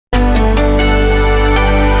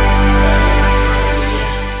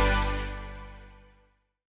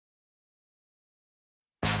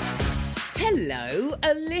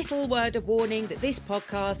little word of warning that this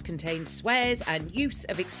podcast contains swears and use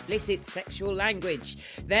of explicit sexual language.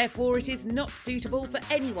 Therefore, it is not suitable for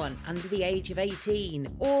anyone under the age of 18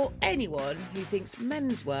 or anyone who thinks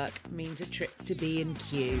men's work means a trip to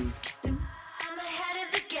B&Q. I'm ahead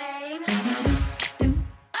of the game. I'm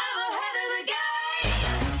ahead of the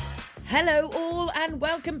game. Hello all and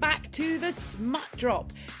welcome back to the Smut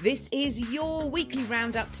Drop. This is your weekly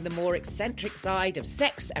roundup to the more eccentric side of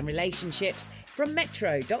sex and relationships from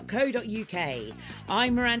metro.co.uk.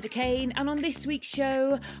 I'm Miranda Kane, and on this week's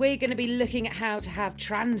show, we're going to be looking at how to have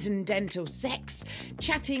transcendental sex,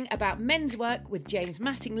 chatting about men's work with James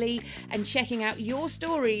Mattingley, and checking out your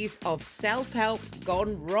stories of self-help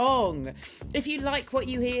gone wrong. If you like what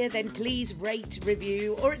you hear, then please rate,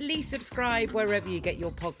 review, or at least subscribe wherever you get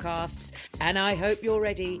your podcasts. And I hope you're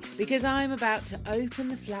ready, because I'm about to open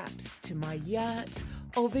the flaps to my yurt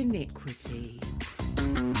of iniquity.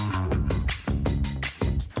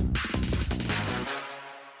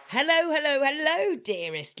 Hello,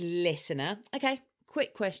 dearest listener. Okay,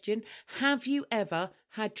 quick question. Have you ever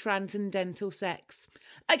had transcendental sex?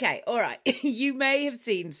 Okay, all right. You may have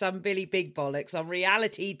seen some Billy Big Bollocks on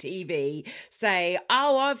reality TV say,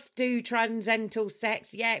 oh, I do transcendental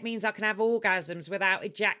sex. Yeah, it means I can have orgasms without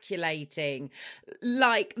ejaculating.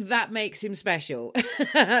 Like, that makes him special.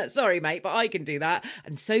 Sorry, mate, but I can do that.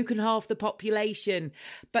 And so can half the population.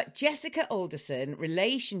 But Jessica Alderson,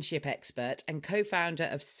 relationship expert and co-founder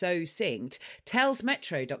of So Synced, tells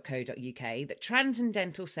metro.co.uk that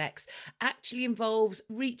transcendental sex actually involves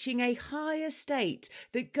reaching a higher state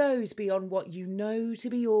that goes beyond what you know to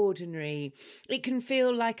be ordinary. It can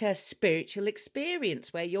feel like a spiritual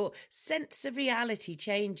experience where your sense of reality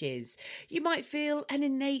changes. You might feel an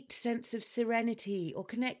innate sense of serenity or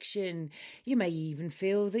connection. You may even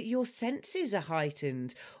feel that your senses are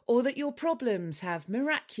heightened or that your problems have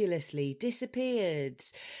miraculously disappeared.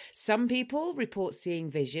 Some people report seeing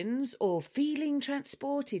visions or feeling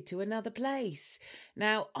transported to another place.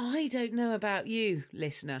 Now, I don't know about you,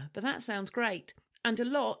 listener, but that sounds great. And a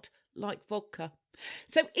lot like vodka.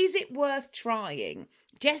 So is it worth trying?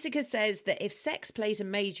 Jessica says that if sex plays a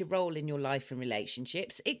major role in your life and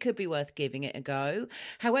relationships, it could be worth giving it a go.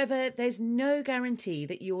 However, there's no guarantee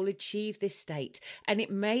that you'll achieve this state, and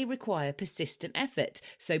it may require persistent effort.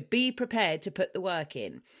 So be prepared to put the work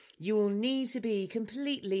in. You will need to be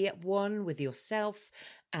completely at one with yourself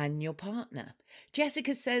and your partner.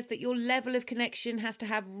 Jessica says that your level of connection has to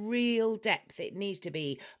have real depth. It needs to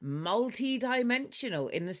be multi-dimensional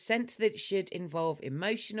in the sense that it should involve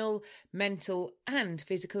emotional, mental, and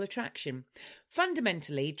physical attraction.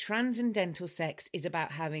 Fundamentally, transcendental sex is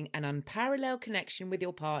about having an unparalleled connection with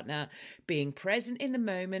your partner, being present in the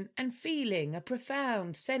moment, and feeling a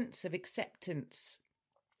profound sense of acceptance.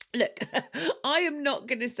 Look, I am not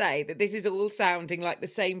going to say that this is all sounding like the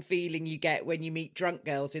same feeling you get when you meet drunk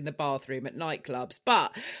girls in the bathroom at nightclubs,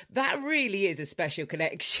 but that really is a special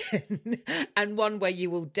connection and one where you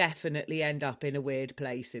will definitely end up in a weird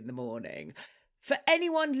place in the morning. For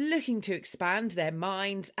anyone looking to expand their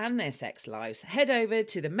minds and their sex lives, head over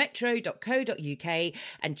to the metro.co.uk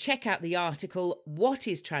and check out the article, What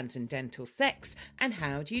is Transcendental Sex and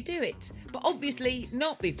How Do You Do It? But obviously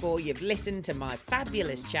not before you've listened to my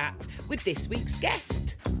fabulous chat with this week's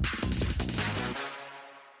guest.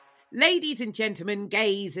 Ladies and gentlemen,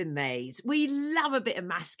 gays and theys, we love a bit of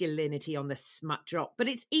masculinity on the Smut Drop, but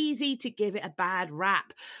it's easy to give it a bad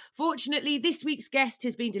rap. Fortunately, this week's guest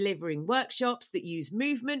has been delivering workshops that use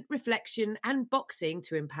movement, reflection and boxing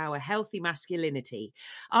to empower healthy masculinity.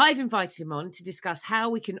 I've invited him on to discuss how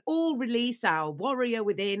we can all release our warrior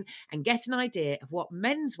within and get an idea of what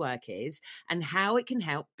men's work is and how it can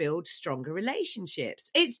help build stronger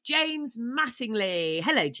relationships. It's James Mattingley.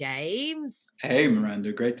 Hello, James. Hey,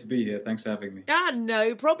 Miranda. Great to be here. Thanks for having me.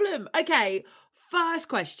 No problem. Okay, first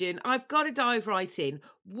question. I've got to dive right in.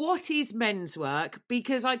 What is men's work?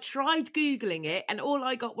 Because I tried Googling it and all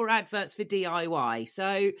I got were adverts for DIY.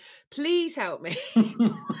 So please help me.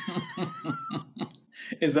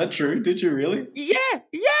 Is that true? Did you really? Yeah,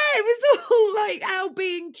 it was all like our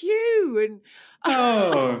B&Q and...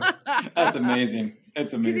 Oh, that's amazing.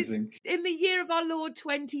 It's amazing. In the year of our Lord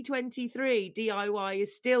 2023, DIY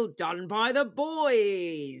is still done by the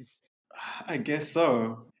boys. I guess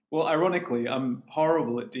so. Well, ironically, I'm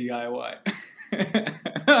horrible at DIY.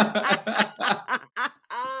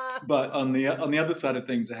 But on the other side of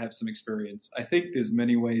things, I have some experience. I think there's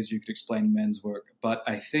many ways you could explain men's work, but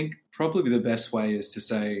I think probably the best way is to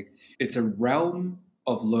say it's a realm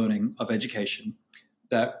of learning, of education,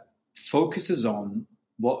 that focuses on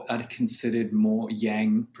what are considered more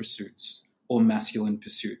yang pursuits or masculine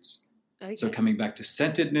pursuits. So Okay. coming back to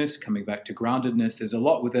centeredness, coming back to groundedness, there's a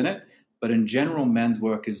lot within it. But in general, men's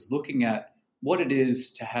work is looking at what it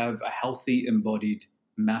is to have a healthy, embodied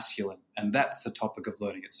masculine. And that's the topic of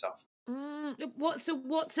learning itself.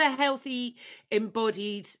 What's a healthy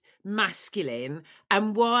embodied masculine,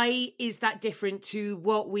 and why is that different to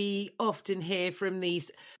what we often hear from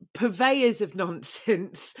these purveyors of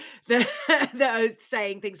nonsense that, that are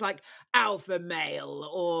saying things like alpha male,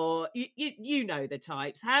 or you know the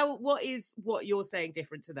types? What is what you're saying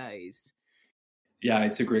different to those? Yeah,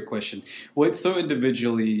 it's a great question. Well, it's so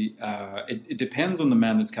individually, it depends on the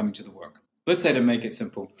man that's coming to the work. Let's say, to make it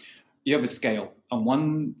simple, you have a scale. On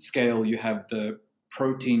one scale, you have the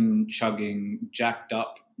protein chugging, jacked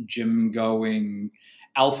up, gym going,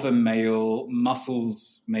 alpha male,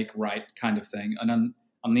 muscles make right kind of thing. And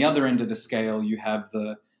on the other end of the scale, you have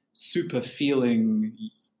the super feeling,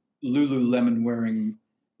 Lululemon wearing,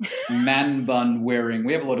 man bun wearing.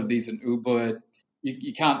 We have a lot of these in Ubud.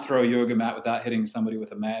 You can't throw a yoga mat without hitting somebody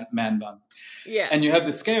with a man bun. Yeah. And you have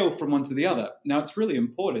the scale from one to the other. Now, it's really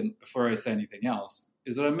important, before I say anything else,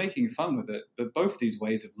 is that I'm making fun with it, but both these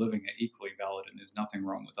ways of living are equally valid, and there's nothing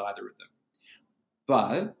wrong with either of them.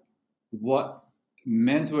 But what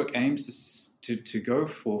men's work aims to go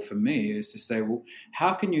for me, is to say, well,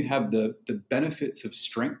 how can you have the benefits of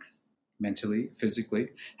strength, mentally, physically?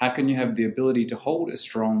 How can you have the ability to hold a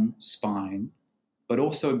strong spine, but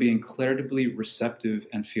also be incredibly receptive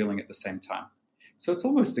and feeling at the same time? So it's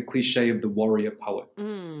almost the cliche of the warrior poet.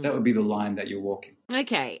 That would be the line that you're walking.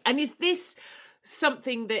 Okay. And is this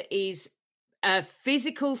something that is a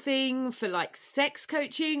physical thing for like sex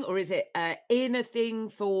coaching, or is it an inner thing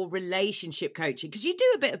for relationship coaching? Because you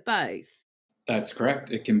do a bit of both. That's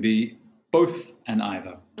correct. It can be both and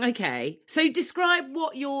either. Okay. So describe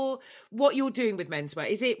what you're doing with men's work.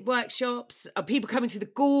 Is it workshops? Are people coming to the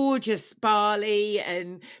gorgeous Bali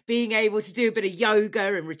and being able to do a bit of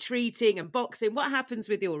yoga and retreating and boxing? What happens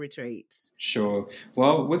with your retreats? Sure.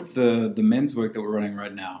 Well, with the men's work that we're running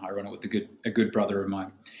right now, I run it with a good brother of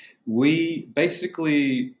mine. We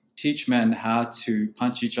basically teach men how to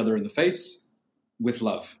punch each other in the face with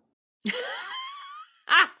love.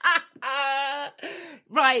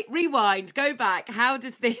 Right, rewind, go back. How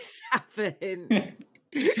does this happen?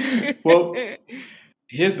 Well,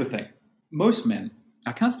 here's the thing. Most men,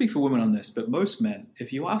 I can't speak for women on this, but most men,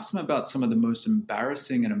 if you ask them about some of the most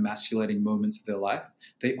embarrassing and emasculating moments of their life,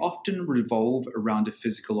 they often revolve around a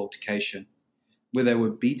physical altercation where they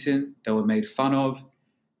were beaten, they were made fun of.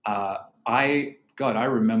 I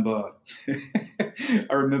remember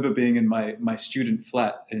I remember being in my student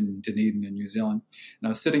flat in Dunedin in New Zealand, and I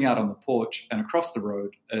was sitting out on the porch, and across the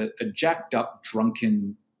road, a jacked up,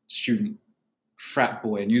 drunken student, frat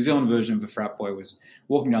boy, a New Zealand version of a frat boy, was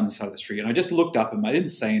walking down the side of the street, and I just looked up at him. I didn't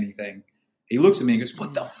say anything. He looks at me and goes,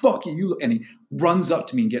 "What the fuck are you?" And he runs up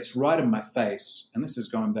to me and gets right in my face. And this is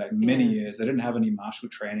going back many years. I didn't have any martial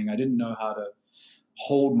training. I didn't know how to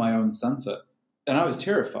hold my own center. And I was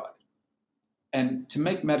terrified. And to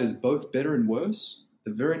make matters both better and worse,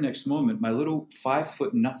 the very next moment, my little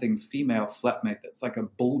 5'0" female flatmate that's like a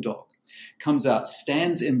bulldog comes out,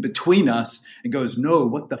 stands in between us and goes, "No,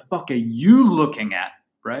 what the fuck are you looking at?"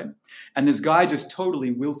 Right? And this guy just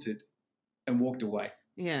totally wilted and walked away.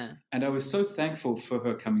 Yeah. And I was so thankful for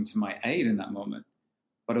her coming to my aid in that moment.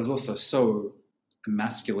 But I was also so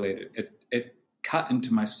emasculated. It cut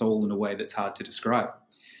into my soul in a way that's hard to describe.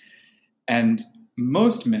 And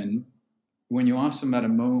most men, when you ask them at a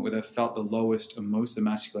moment where they've felt the lowest or most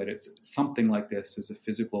emasculated, it's something like this as a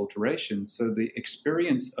physical alteration. So the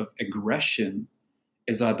experience of aggression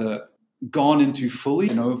is either gone into fully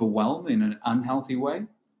and overwhelmed in an unhealthy way,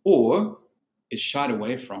 or is shied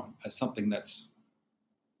away from as something that's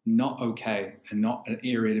not okay and not an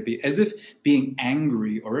area to be, as if being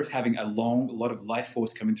angry or if having a lot of life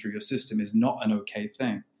force coming through your system is not an okay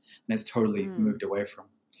thing, and it's totally moved away from.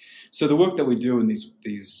 So the work that we do in these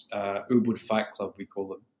Ubud Fight Club, we call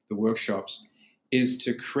them, the workshops, is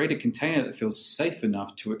to create a container that feels safe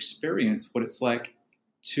enough to experience what it's like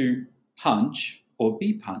to punch or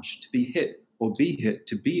be punched, to be hit or be hit,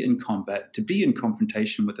 to be in combat, to be in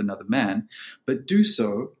confrontation with another man, but do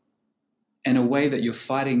so in a way that you're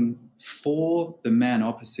fighting for the man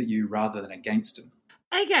opposite you rather than against him.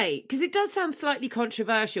 Okay, because it does sound slightly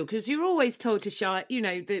controversial, because you're always told to shy,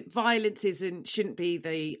 that violence shouldn't be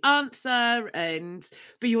the answer,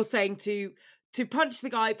 but you're saying to punch the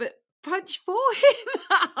guy, but punch for him.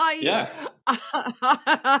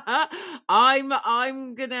 I'm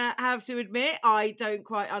gonna have to admit I don't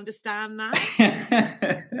quite understand that.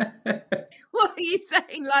 What are you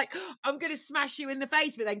saying? Like, I'm gonna smash you in the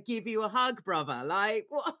face, but then give you a hug, brother? Like,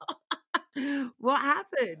 what? What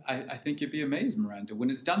happened? I think you'd be amazed, Miranda, when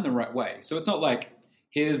it's done the right way. So it's not like,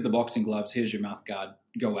 here's the boxing gloves, here's your mouth guard,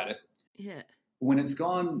 go at it. Yeah. When it's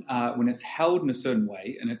when it's held in a certain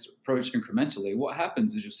way and it's approached incrementally, what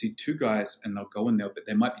happens is you'll see two guys and they'll go in there, but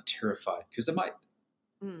they might be terrified because they might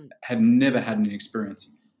have never had any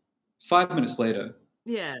experience. 5 minutes later,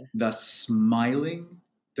 Yeah. they're smiling.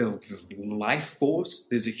 There's life force.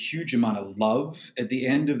 There's a huge amount of love at the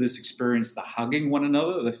end of this experience. They're hugging one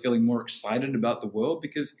another. They're feeling more excited about the world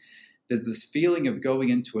because there's this feeling of going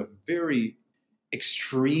into a very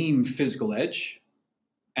extreme physical edge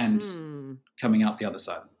and coming out the other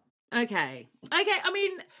side. Okay. I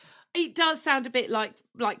mean, it does sound a bit like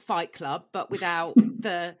Fight Club, but without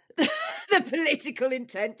the political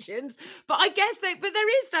intentions. But I guess but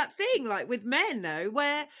there is that thing, like with men, though,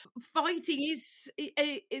 where fighting is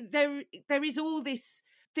there is all this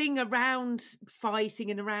thing around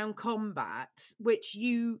fighting and around combat, which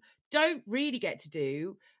you don't really get to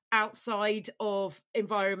do outside of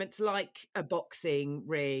environments like a boxing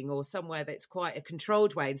ring or somewhere that's quite a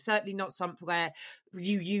controlled way, and certainly not somewhere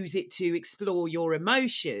you use it to explore your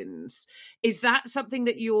emotions. Is that something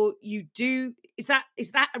that you do? Is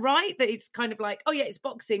that right? That it's kind of like, oh yeah, it's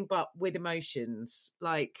boxing but with emotions,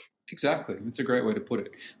 like. Exactly. It's a great way to put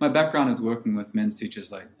it. My background is working with men's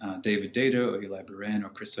teachers like David Data or Eli Buran or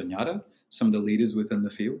Chris Onyata, some of the leaders within the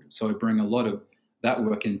field. So I bring a lot of that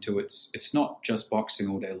work into it. It's not just boxing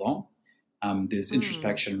all day long. There's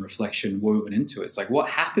introspection and reflection woven into it. It's like, what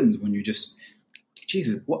happens when you just,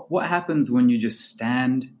 Jesus, what happens when you just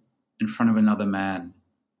stand in front of another man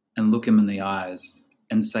and look him in the eyes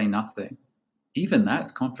and say nothing? Even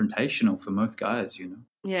that's confrontational for most guys, you know?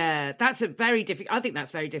 Yeah, that's a very difficult. I think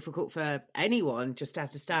that's very difficult for anyone, just to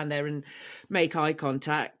have to stand there and make eye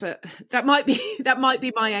contact. But that might be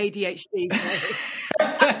my ADHD.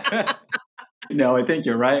 No, I think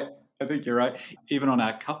you're right. Even on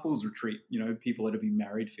our couples retreat, you know, people that have been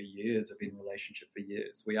married for years, have been in a relationship for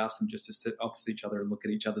years, we ask them just to sit opposite each other and look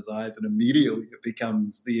at each other's eyes, and immediately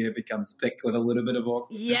the air becomes thick with a little bit of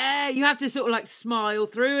awkwardness. Yeah, you have to sort of like smile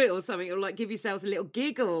through it or something, or like give yourselves a little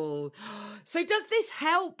giggle. So does this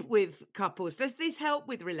help with couples? Does this help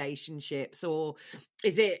with relationships, or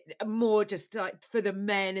is it more just like for the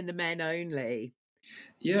men and the men only?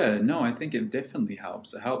 Yeah, no, I think it definitely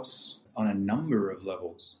helps. It helps on a number of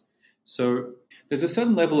levels. So there's a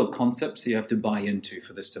certain level of concepts you have to buy into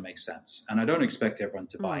for this to make sense. And I don't expect everyone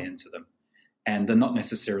to buy into them. And they're not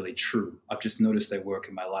necessarily true. I've just noticed they work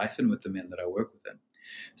in my life and with the men that I work with.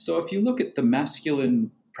 So if you look at the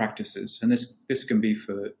masculine practices, and this can be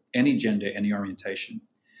for any gender, any orientation,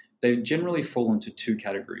 they generally fall into two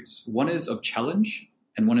categories. One is of challenge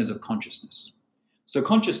and one is of consciousness. So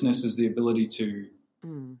consciousness is the ability to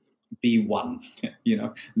be one, you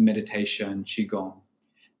know, meditation, qigong.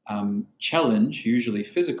 Challenge, usually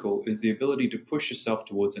physical, is the ability to push yourself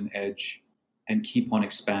towards an edge and keep on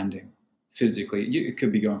expanding physically. It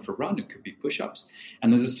could be going for a run, it could be push-ups.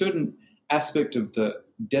 And there's a certain aspect of the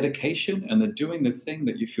dedication and the doing the thing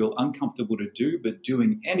that you feel uncomfortable to do, but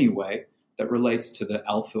doing anyway, that relates to the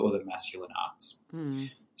alpha or the masculine arts.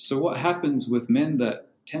 So what happens with men that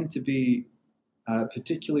tend to be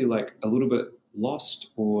particularly like a little bit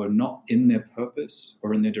lost or not in their purpose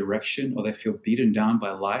or in their direction, or they feel beaten down by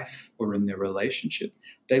life or in their relationship,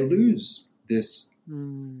 they lose this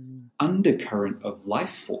undercurrent of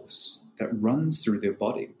life force that runs through their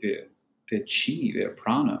body, their chi, their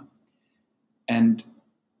prana. And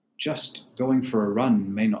just going for a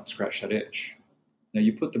run may not scratch that itch. Now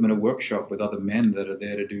you put them in a workshop with other men that are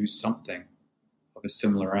there to do something of a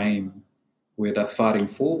similar aim, where they're fighting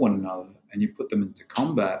for one another, and you put them into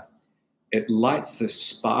combat, it lights this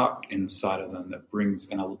spark inside of them that brings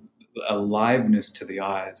an aliveness to the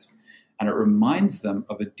eyes, and it reminds them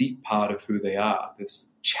of a deep part of who they are, this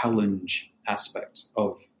challenge aspect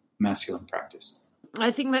of masculine practice.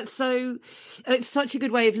 I think it's such a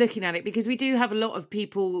good way of looking at it, because we do have a lot of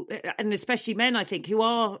people, and especially men, I think, who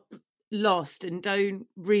are lost and don't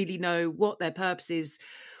really know what their purpose is.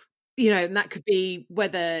 You know, and that could be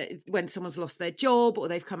whether when someone's lost their job or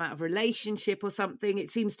they've come out of a relationship or something. It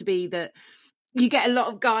seems to be that you get a lot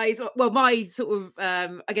of guys. Well, my sort of,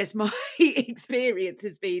 I guess my experience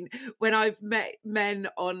has been when I've met men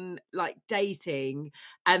on like dating,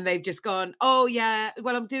 and they've just gone, oh yeah,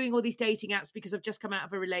 well, I'm doing all these dating apps because I've just come out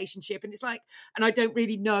of a relationship. And it's like, and I don't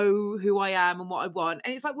really know who I am and what I want.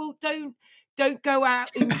 And it's like, well, don't go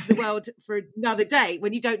out into the world for another date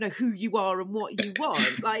when you don't know who you are and what you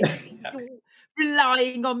want. Like, you're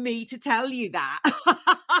relying on me to tell you that.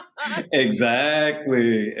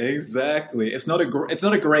 Exactly. It's not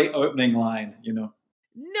a great opening line, you know.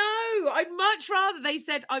 No, I'd much rather they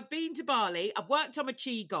said, I've been to Bali, I've worked on my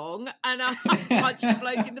qigong, and I've punched a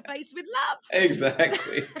bloke in the face with love.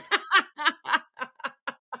 Exactly.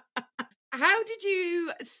 How did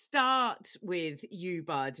you start with You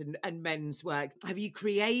Bud and men's work? Have you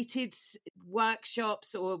created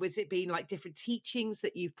workshops, or was it been like different teachings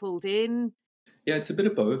that you've pulled in? Yeah, it's a bit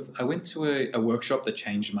of both. I went to a workshop that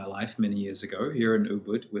changed my life many years ago here in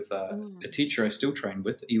Ubud with a teacher I still train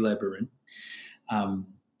with, Eli Barin,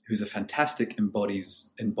 who's a fantastic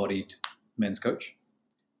embodied men's coach.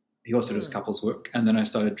 He also does couples work. And then I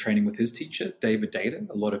started training with his teacher, David Data.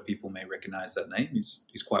 A lot of people may recognize that name.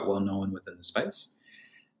 He's quite well known within the space.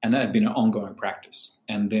 And that had been an ongoing practice.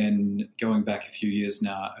 And then going back a few years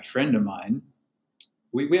now, a friend of mine,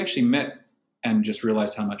 we actually met and just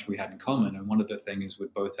realized how much we had in common. And one of the things is we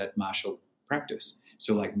both had martial practice.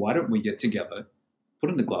 So like, why don't we get together,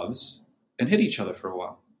 put on the gloves, and hit each other for a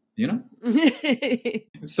while, you know?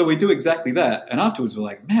 So we do exactly that. And afterwards we're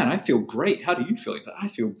like, man, I feel great. How do you feel? He's like, I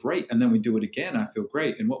feel great. And then we do it again. I feel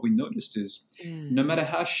great. And what we noticed is no matter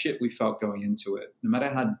how shit we felt going into it, no matter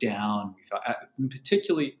how down we felt, and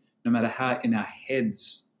particularly no matter how in our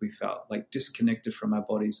heads we felt, like disconnected from our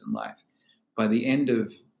bodies and life, by the end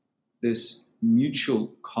of this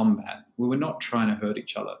mutual combat, we were not trying to hurt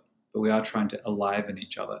each other, but we are trying to enliven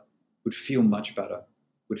each other, would feel much better,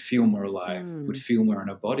 would feel more alive, would feel more in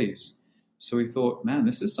our bodies. So we thought, man,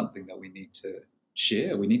 this is something that we need to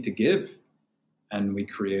share, we need to give. And we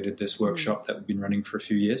created this workshop that we've been running for a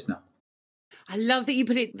few years now. I love that you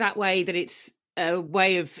put it that way, that it's a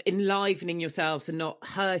way of enlivening yourselves and not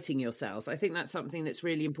hurting yourselves. I think that's something that's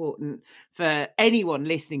really important for anyone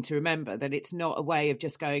listening to remember, that it's not a way of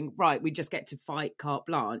just going, right, we just get to fight carte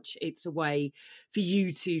blanche. It's a way for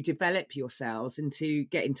you to develop yourselves and to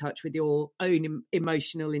get in touch with your own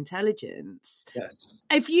emotional intelligence. Yes.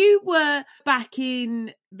 If you were back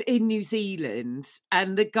in New Zealand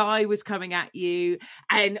and the guy was coming at you,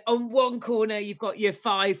 and on one corner you've got your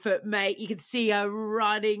 5-foot mate, you can see her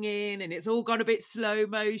running in and it's all gone a bit slow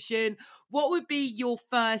motion, what would be your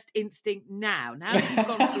first instinct now that you've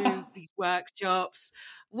gone through these workshops?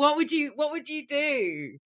 What would you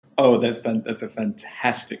do? Oh, that's a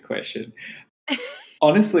fantastic question.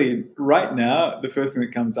 Honestly, right now the first thing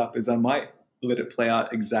that comes up is I might let it play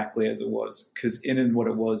out exactly as it was, because in what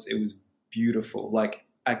it was beautiful. Like,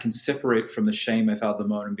 I can separate from the shame I felt at the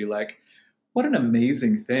moment and be like, what an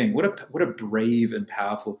amazing thing. What a brave and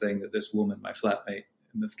powerful thing that this woman, my flatmate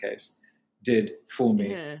in this case, did for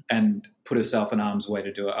me and put herself in harm's way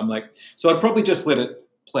to do it. I'm like, so I'd probably just let it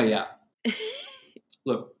play out.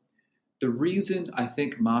 Look, the reason I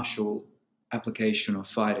think martial application or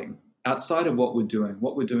fighting, outside of what we're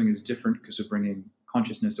doing is different because we're bringing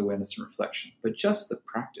consciousness, awareness, and reflection. But just the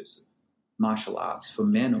practice of martial arts for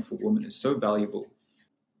men or for women is so valuable,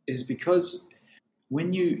 is because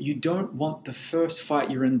when you don't want the first fight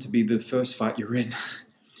you're in to be the first fight you're in,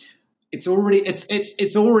 it's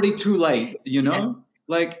already too late, you know?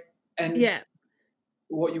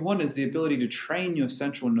 What you want is the ability to train your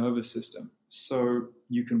central nervous system so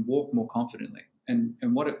you can walk more confidently. And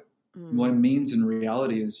what it means in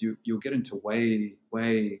reality is you'll get into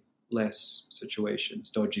way less situations,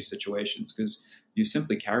 dodgy situations, because you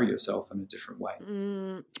simply carry yourself in a different way.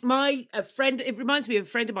 It reminds me of a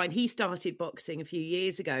friend of mine. He started boxing a few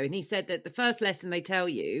years ago, and he said that the first lesson they tell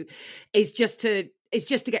you is just to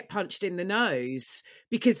get punched in the nose,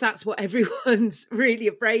 because that's what everyone's really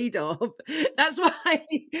afraid of. That's why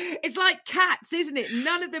it's like cats, isn't it?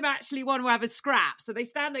 None of them actually want to have a scrap, so they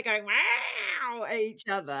stand there going wow at each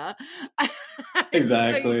other.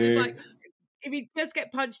 Exactly. So it's just like, if you just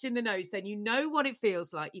get punched in the nose, then you know what it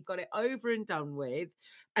feels like. You've got it over and done with,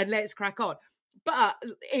 and let's crack on. But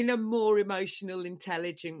in a more emotional,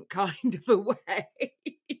 intelligent kind of a way.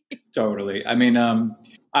 Totally. I mean,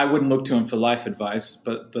 I wouldn't look to him for life advice,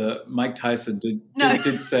 but Mike Tyson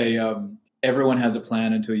did say, everyone has a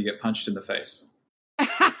plan until you get punched in the face.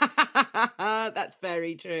 That's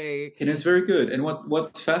very true. And it's very good. And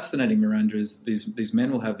what's fascinating, Miranda, is these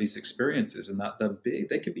men will have these experiences, and that they're big.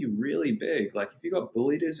 They can be really big. Like, if you got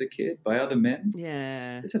bullied as a kid by other men,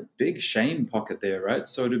 there's a big shame pocket there, right?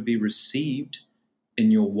 So to be received in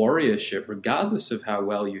your warriorship, regardless of how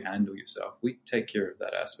well you handle yourself, we take care of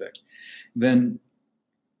that aspect. Then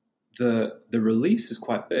the release is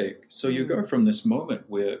quite big. So you go from this moment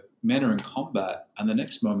where men are in combat, and the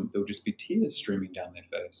next moment there'll just be tears streaming down their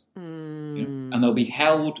face. You know? And they'll be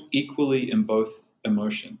held equally in both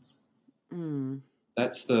emotions.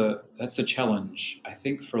 That's the challenge. I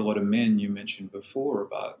think for a lot of men, you mentioned before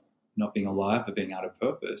about not being alive or being out of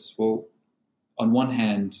purpose. Well, on one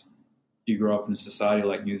hand, you grow up in a society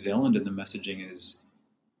like New Zealand, and the messaging is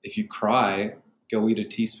if you cry, go eat a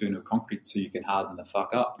teaspoon of concrete so you can harden the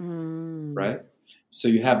fuck up, right? So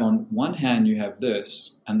you have on one hand, you have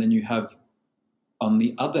this, and then you have on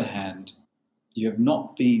the other hand, you have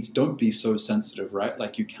not these, don't be so sensitive, right?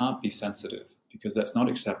 Like you can't be sensitive because that's not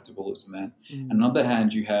acceptable as a man. On the other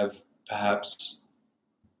hand, you have perhaps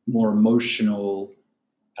more emotional,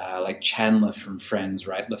 like Chandler from Friends,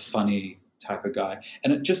 right? The funny type of guy.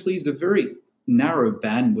 And it just leaves a very narrow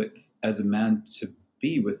bandwidth as a man to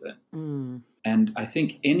be within. And I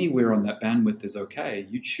think anywhere on that bandwidth is okay.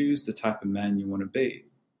 You choose the type of man you want to be.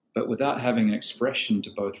 But without having an expression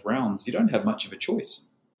to both realms, you don't have much of a choice.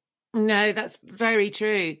 No, that's very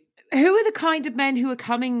true. Who are the kind of men who are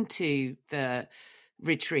coming to the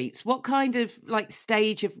retreats? What kind of like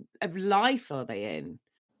stage of life are they in?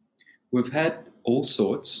 We've had all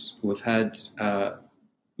sorts. We've had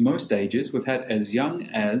most ages. We've had as young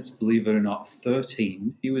as, believe it or not,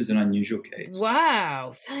 13. He was an unusual case.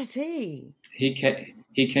 Wow, 13. He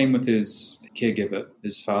came with his caregiver,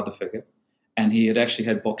 his father figure, and he had actually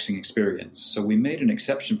had boxing experience. So we made an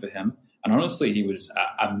exception for him. And honestly, he was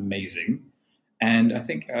amazing. And I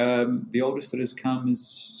think the oldest that has come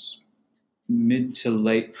is mid to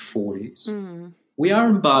late 40s. We are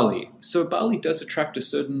in Bali. So Bali does attract a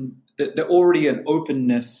certain, they're already an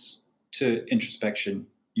openness to introspection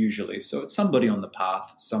usually. So it's somebody on the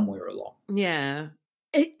path somewhere along. Yeah.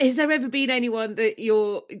 Has there ever been anyone that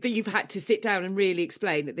you've had to sit down and really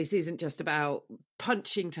explain that this isn't just about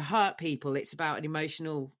punching to hurt people? It's about an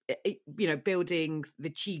emotional, building the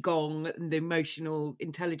qigong and the emotional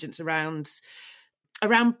intelligence around,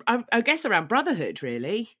 I guess, around brotherhood,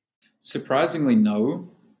 really. Surprisingly, no.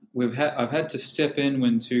 I've had to step in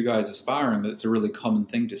when two guys are sparring, but it's a really common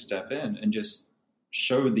thing to step in and just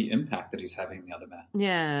show the impact that he's having on the other man.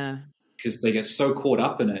 Yeah. Because they get so caught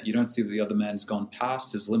up in it, you don't see that the other man's gone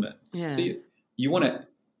past his limit. Yeah. So you want to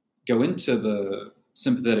go into the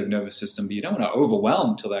sympathetic nervous system, but you don't want to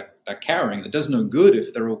overwhelm till they're carrying. It does no good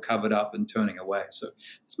if they're all covered up and turning away. So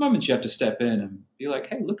there's moments you have to step in and be like,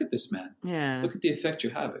 hey, look at this man. Yeah. Look at the effect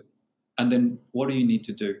you're having. And then what do you need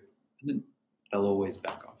to do? And then they'll always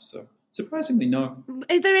back off. So surprisingly, no.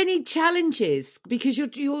 Are there any challenges? Because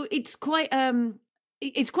it's quite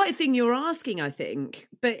a thing you're asking, I think.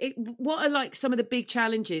 But what are like some of the big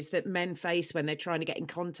challenges that men face when they're trying to get in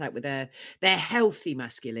contact with their healthy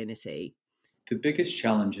masculinity? The biggest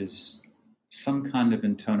challenge is some kind of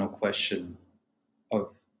internal question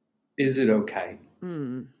of, is it okay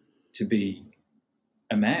to be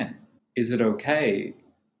a man? Is it okay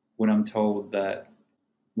when I'm told that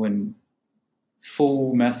when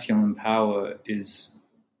full masculine power is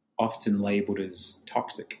often labeled as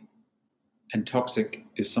toxic? And toxic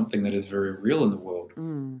is something that is very real in the world.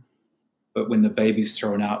 But when the baby's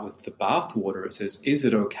thrown out with the bathwater, it says, is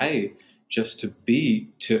it okay just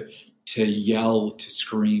to yell, to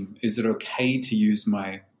scream? Is it okay to use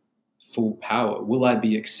my full power? Will I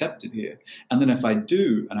be accepted here? And then if I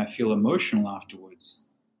do and I feel emotional afterwards,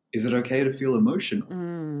 is it okay to feel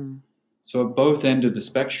emotional? So at both ends of the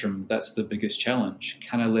spectrum, that's the biggest challenge.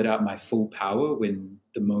 Can I let out my full power when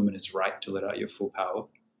the moment is right to let out your full power?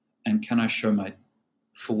 And can I show my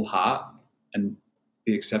full heart and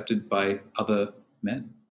be accepted by other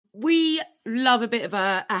men? We love a bit of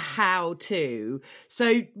a how-to.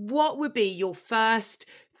 So what would be your first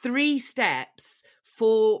 3 steps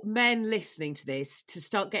for men listening to this to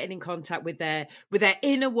start getting in contact with their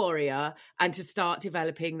inner warrior and to start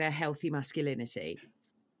developing their healthy masculinity?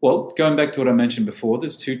 Well, going back to what I mentioned before,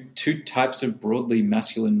 there's two types of broadly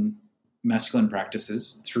masculine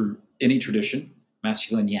practices through any tradition.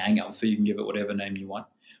 Masculine, yang, alpha, you can give it whatever name you want.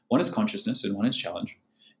 One is consciousness and one is challenge.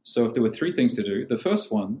 So if there were 3 things to do, the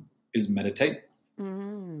first one is meditate. I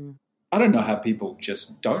don't know how people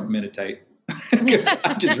just don't meditate because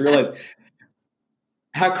I just realized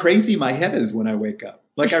how crazy my head is when I wake up.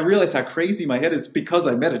 Like I realize how crazy my head is because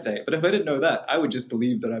I meditate. But if I didn't know that, I would just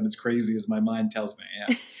believe that I'm as crazy as my mind tells me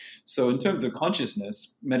I am. So in terms of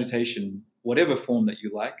consciousness, meditation, whatever form that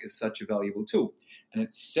you like, is such a valuable tool. And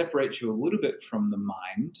it separates you a little bit from the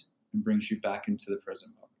mind and brings you back into the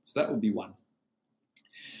present moment. So that would be one.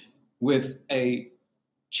 With a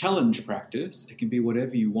challenge practice, it can be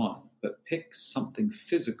whatever you want, but pick something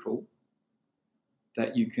physical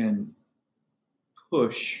that you can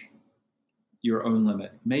push your own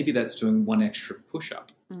limit. Maybe that's doing 1 extra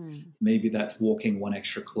push-up. Maybe that's walking 1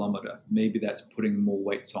 extra kilometer. Maybe that's putting more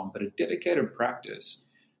weights on, but a dedicated practice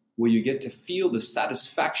where you get to feel the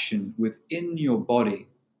satisfaction within your body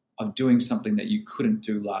of doing something that you couldn't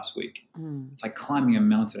do last week. It's like climbing a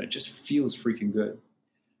mountain. It just feels freaking good.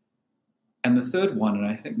 And the third one, and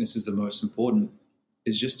I think this is the most important,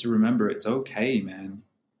 is just to remember it's okay, man.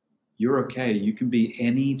 you're okay. You can be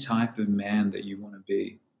any type of man that you want to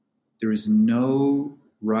be. There is no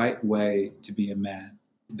right way to be a man.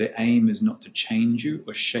 The aim is not to change you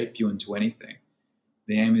or shape you into anything.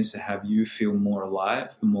 The aim is to have you feel more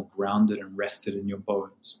alive and more grounded and rested in your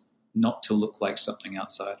bones, not to look like something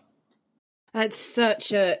outside. That's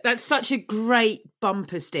such a great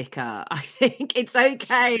bumper sticker. I think it's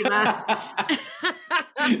okay, man.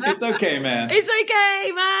 It's okay, man. It's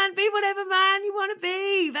okay, man. Be whatever man you want to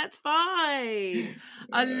be. That's fine.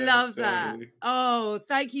 I love that. Totally. Oh,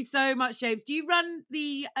 thank you so much, James. Do you run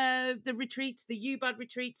the retreats, the UBUD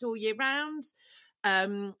retreats all year round?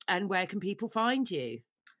 And where can people find you?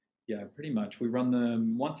 Yeah, pretty much. We run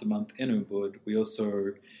them once a month in Ubud. We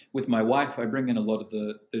also, with my wife, I bring in a lot of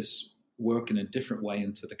this work in a different way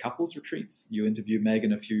into the couples retreats. You interviewed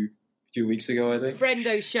Megan a few weeks ago, I think.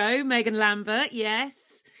 Friendo show, Megan Lambert, yes.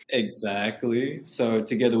 Exactly. So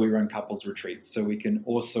together we run couples retreats. So I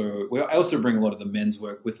also bring a lot of the men's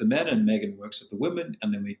work with the men, and Megan works with the women,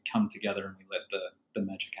 and then we come together and we let the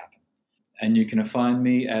magic happen. And you can find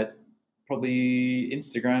me at probably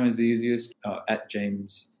Instagram is the easiest, at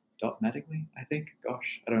James.Mattingley, I think.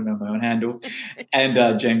 Gosh, I don't know my own handle. And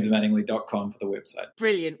jamesmattingley.com for the website.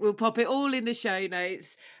 Brilliant. We'll pop it all in the show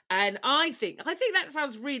notes. And I think that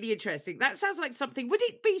sounds really interesting. That sounds like something. Would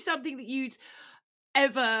it be something that you'd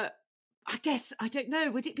ever, I guess, I don't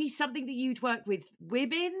know, would it be something that you'd work with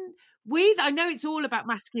women with? I know it's all about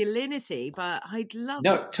masculinity, but I'd love...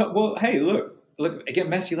 No, well, hey, look, again,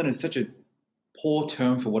 masculinity is such a poor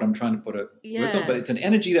term for what I'm trying to put it. Yeah. But it's an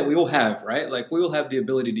energy that we all have, right? Like we all have the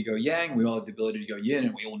ability to go yang, we all have the ability to go yin,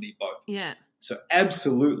 and we all need both. Yeah. So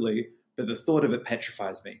absolutely, but the thought of it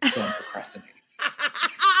petrifies me, so I'm procrastinating.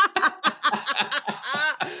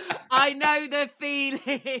 I know the feeling.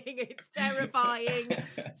 It's terrifying.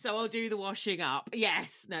 So I'll do the washing up.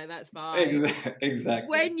 Yes. No, that's fine. Exactly.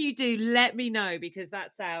 When you do, let me know, because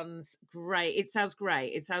that sounds great. It sounds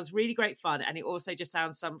great. It sounds really great fun. And it also just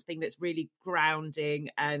sounds something that's really grounding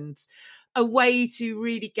and a way to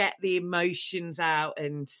really get the emotions out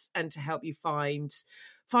and to help you find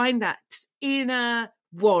that inner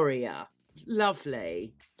warrior.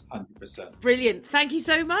 Lovely. 100%. Brilliant. Thank you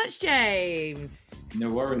so much, James. No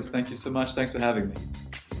worries. Thank you so much. Thanks for having me.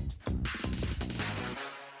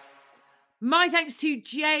 My thanks to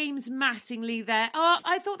James Mattingley there. Oh,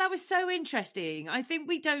 I thought that was so interesting. I think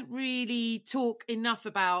we don't really talk enough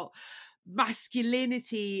about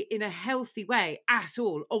masculinity in a healthy way at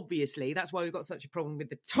all, obviously. That's why we've got such a problem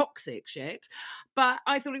with the toxic shit. But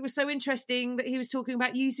I thought it was so interesting that he was talking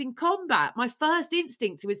about using combat. My first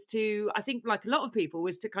instinct was to, I think like a lot of people,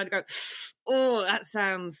 was to kind of go, oh, that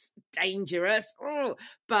sounds dangerous. Oh.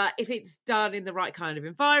 But if it's done in the right kind of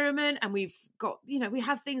environment, and we've got, we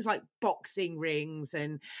have things like boxing rings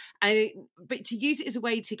but to use it as a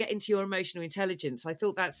way to get into your emotional intelligence, I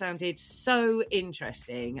thought that sounded so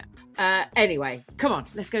interesting. Anyway, come on,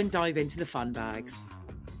 let's go and dive into the fun bags.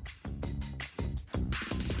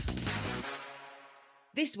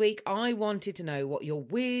 This week, I wanted to know what your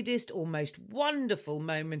weirdest or most wonderful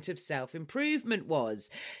moment of self-improvement was.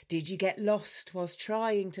 Did you get lost whilst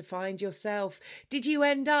trying to find yourself? Did you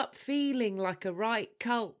end up feeling like a right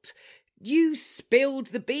cult? You spilled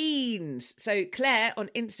the beans. So Claire on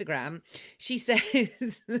Instagram, she says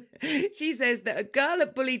that a girl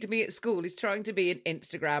that bullied me at school is trying to be an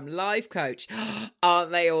Instagram life coach.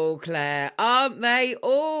 Aren't they all, Claire? Aren't they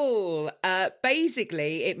all?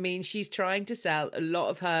 Basically, it means she's trying to sell a lot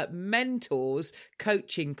of her mentors'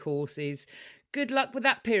 coaching courses. Good luck with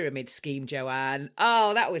that pyramid scheme, Joanne.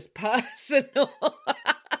 Oh, that was personal.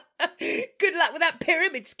 Good luck with that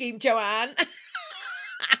pyramid scheme, Joanne.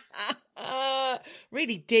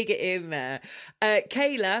 Really dig it in there.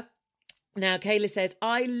 Kayla says,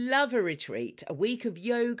 I love a retreat. A week of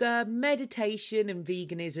yoga, meditation and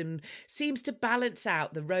veganism seems to balance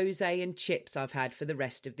out the rosé and chips I've had for the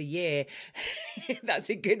rest of the year. That's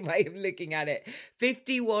a good way of looking at it.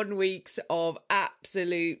 51 weeks of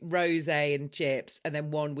absolute rosé and chips, and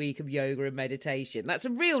then 1 week of yoga and meditation. That's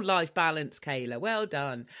a real life balance, Kayla. Well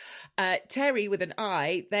done. Terry with an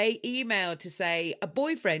I, they emailed to say, a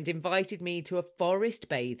boyfriend invited me to a forest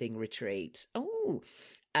bathing retreat. Oh,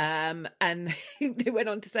 and they went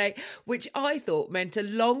on to say, which I thought meant a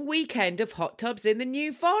long weekend of hot tubs in the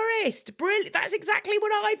New Forest. Brilliant. That's exactly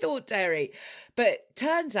what I thought, Terry. But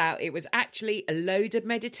turns out it was actually a load of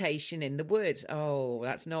meditation in the woods. Oh,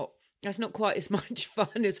 that's not That's not quite as much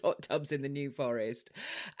fun as hot tubs in the New Forest.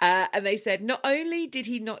 And they said, not only did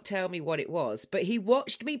he not tell me what it was, but he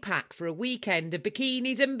watched me pack for a weekend of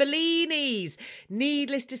bikinis and bellinis.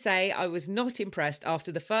 Needless to say, I was not impressed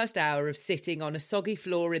after the first hour of sitting on a soggy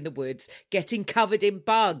floor in the woods, getting covered in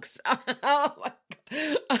bugs. Oh my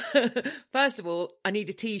God. First of all, I need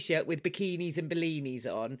a T-shirt with bikinis and bellinis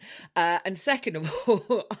on. And second of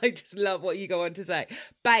all, I just love what you go on to say.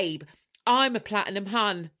 Babe, I'm a platinum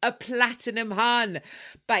hun.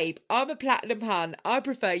 Babe, I'm a platinum hun. I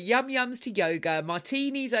prefer yum-yums to yoga,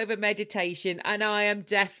 martinis over meditation, and I am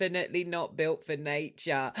definitely not built for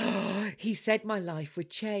nature. He said my life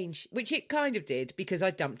would change, which it kind of did because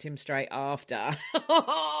I dumped him straight after.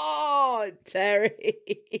 Oh, Terry.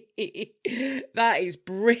 That is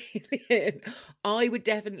brilliant. I would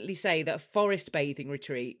definitely say that a forest bathing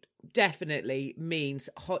retreat definitely means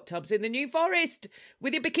hot tubs in the New Forest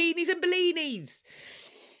with your bikinis and bellinis.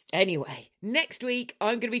 Anyway, next week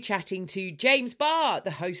I'm going to be chatting to James Barr,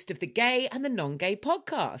 the host of the Gay and the Non-Gay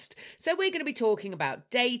podcast. So we're going to be talking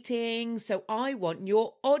about dating. So I want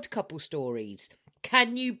your odd couple stories.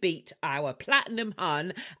 Can you beat our platinum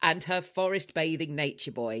hun and her forest bathing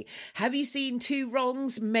nature boy? Have you seen two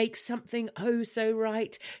wrongs make something oh so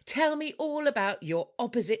right? Tell me all about your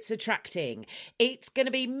opposites attracting. It's going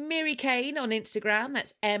to be Miri Kane on Instagram.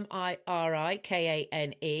 That's MIRIKANE,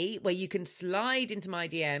 where you can slide into my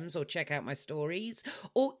DMs or check out my stories,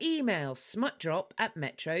 or email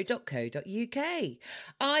smutdrop@metro.co.uk.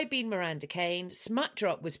 I've been Miranda Kane. Smut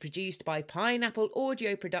Drop was produced by Pineapple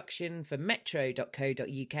Audio Production for Metro.co.uk.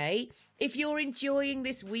 If you're enjoying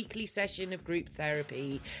this weekly session of group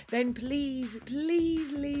therapy, then please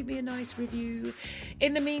leave me a nice review.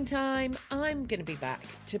 In the meantime, I'm going to be back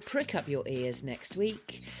to prick up your ears next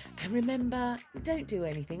week. And remember, don't do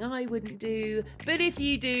anything I wouldn't do, but if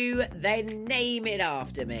you do, then name it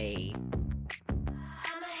after me.